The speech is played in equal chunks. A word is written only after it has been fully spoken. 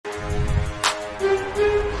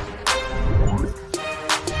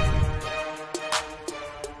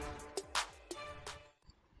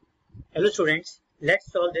Hello students,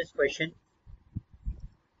 let's solve this question.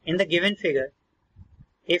 In the given figure,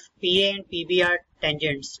 if PA and PB are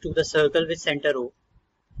tangents to the circle with center O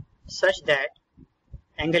such that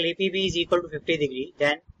angle APB is equal to 50 degree,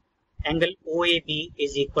 then angle OAB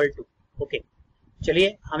is equal to, okay.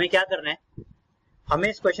 चलिए हमें क्या करना है, हमें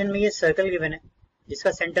इस question में ये circle given है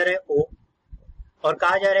जिसका सेंटर है O और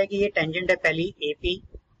कहा जा रहा है कि ये टेंजेंट है पहली AP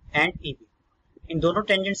एंड PB. इन दोनों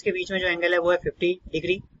टेंजेंट्स के बीच में जो एंगल है वो है 50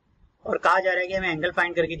 डिग्री और कहा जा रहा है कि हमें एंगल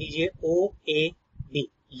फाइंड करके दीजिए OAB,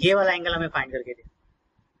 ये वाला एंगल हमें फाइंड करके दे.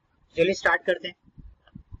 चलिए स्टार्ट करते हैं.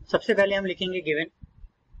 सबसे पहले हम लिखेंगे गिवन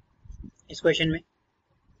इस क्वेश्चन में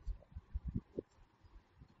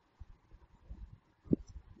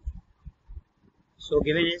so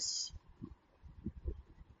given is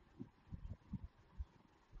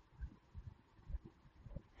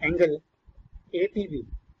angle APB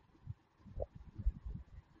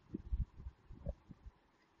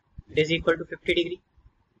it is equal to 50 degree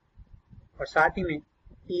और साथ ही में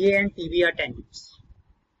PA and PB are tangents.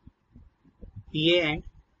 PA and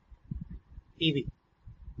PB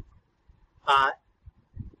are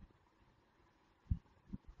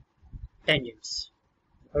tangents.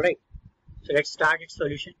 Alright, so let's start its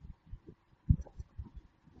solution.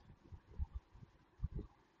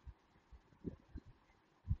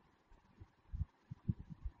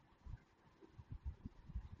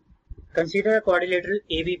 Consider a quadrilateral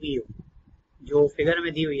ABBO जो figure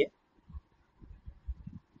में दी हुई है.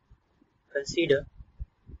 Consider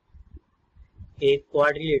a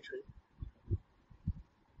quadrilateral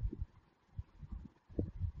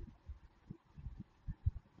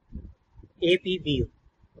APBO.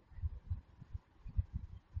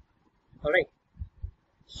 Alright,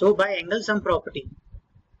 so by angle sum property,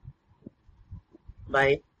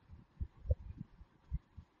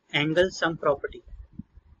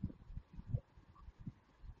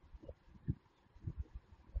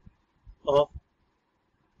 of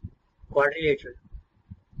quadrilateral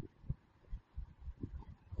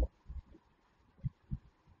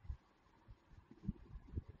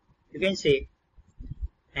you can say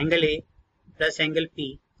angle A plus angle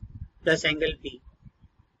P plus angle B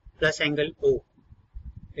plus angle O,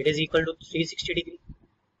 it is equal to 360 degree.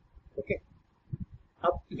 Okay,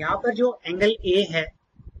 अब यहाँ पर जो angle A है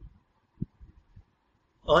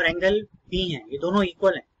और angle B है ये दोनों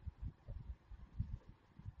equal हैं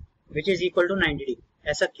which is equal to 90 degree.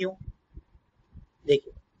 ऐसा क्यों?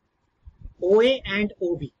 देखिए OA एंड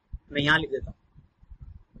OB मैं यहाँ लिख देता हूँ.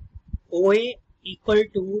 OA equal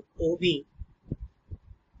to OB,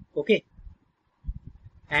 okay,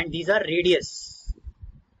 and these are radius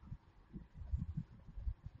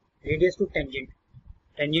two tangent.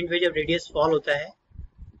 Tangent पे जब रेडियस फॉल होता है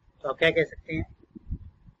तो आप क्या कह सकते हैं,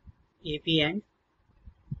 AP एंड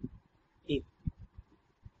PB.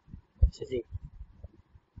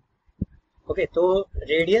 ओके, तो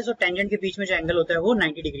रेडियस और टेंजेंट के बीच में जो एंगल होता है वो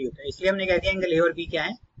 90 डिग्री होता है, इसलिए हमने कह दिया एंगल A और B क्या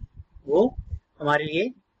है वो हमारे लिए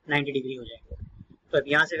 90 डिग्री हो जाएगा. तो अब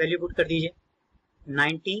यहाँ से वैल्यू पुट कर दीजिए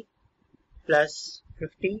 90 plus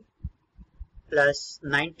 50 plus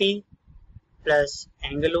 90 plus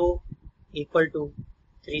angle O equal to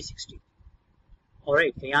 360.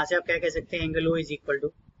 Alright, तो यहाँ से आप क्या कह सकते हैं, angle O is equal to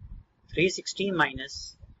 360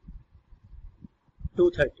 minus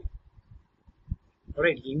 230.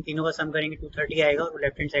 Alright, इन तीनों का सम करेंगे 230 आएगा और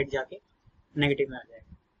लेफ्ट हैंड साइड जाके नेगेटिव में आ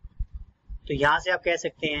जाएगा. तो यहाँ से आप कह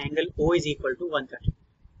सकते हैं angle O is equal to 130.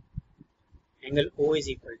 Angle O is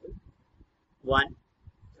equal to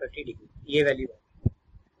 130 degree, ये वैल्यू है.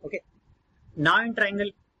 Okay, now in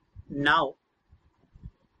triangle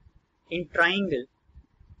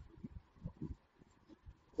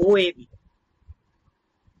OAB,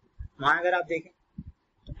 वहां अगर आप देखें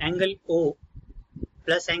तो angle O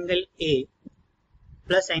plus angle A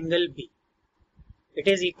plus angle B it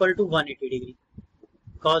is equal to 180 degree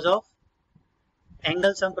because of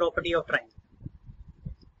angle sum property of triangle.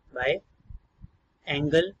 Bye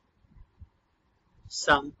angle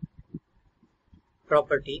sum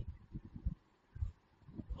property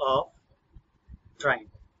of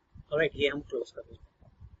triangle. Alright, ये हम close कर देते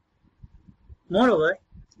हैं. मोरओवर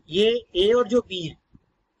ये A और जो B है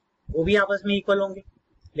वो भी आपस में इक्वल होंगे,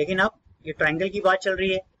 लेकिन अब ये ट्राइंगल की बात चल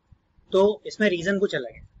रही है तो इसमें रीजन कुछ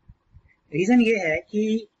अलग है. रीजन ये है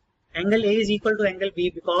कि angle A is equal to angle B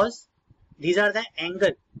because these are the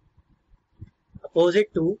angle opposite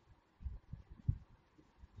two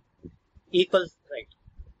equal right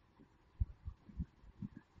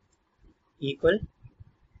equal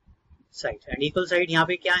side, and equal side यहाँ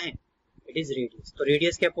पे क्या है, इट इज रेडियस. तो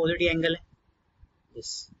रेडियस के अपोजिट एंगल है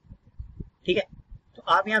दिस. ठीक है, तो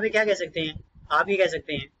आप यहाँ पे क्या कह सकते हैं, आप ये कह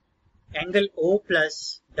सकते हैं angle O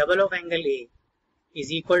plus double of angle A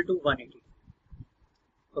is equal to 180.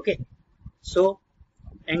 Okay, so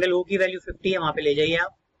angle O की वैल्यू 50 है, वहां पे ले जाइए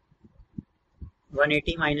आप.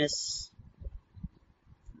 180 minus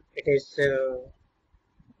it is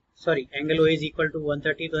sorry angle O is equal to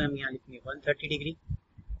 130, तो हम यहाँ लिखेंगे 130 डिग्री.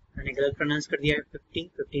 मैंने गलत प्रोनाउंस कर दिया है,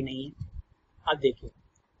 50 नहीं है. अब देखिए,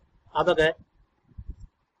 अब अगर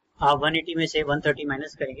आप 180 में से 130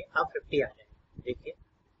 माइनस करेंगे, आप 50 आ जाएगा. देखिए,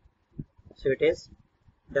 so it is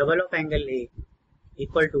double of angle A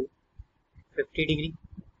equal to 50 degree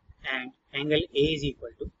and angle A is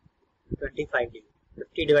equal to 25 degree.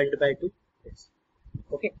 50 divided by 2 is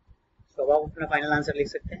okay. So अब आप अपना फाइनल आंसर लिख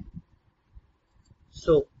सकते हैं.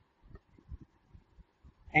 So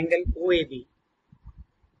angle OAB,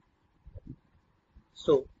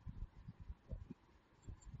 so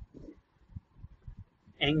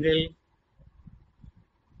angle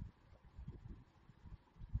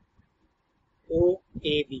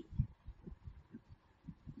OAB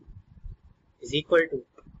is equal to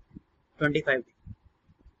 25 degree.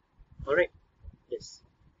 Alright, yes,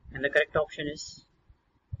 and the correct option is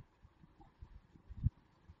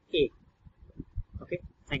A. Okay,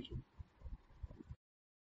 thank you.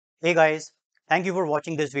 Hey guys, thank you for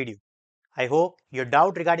watching this video. I hope your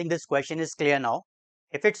doubt regarding this question is clear now.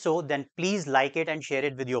 If it's so, then please like it and share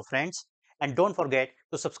it with your friends, and don't forget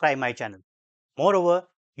to subscribe my channel. Moreover,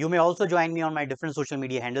 you may also join me on my different social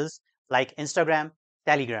media handles like Instagram,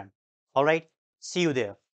 Telegram. Alright, see you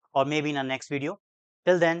there, or maybe in our next video.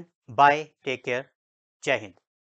 Till then, bye, take care, Jai Hind.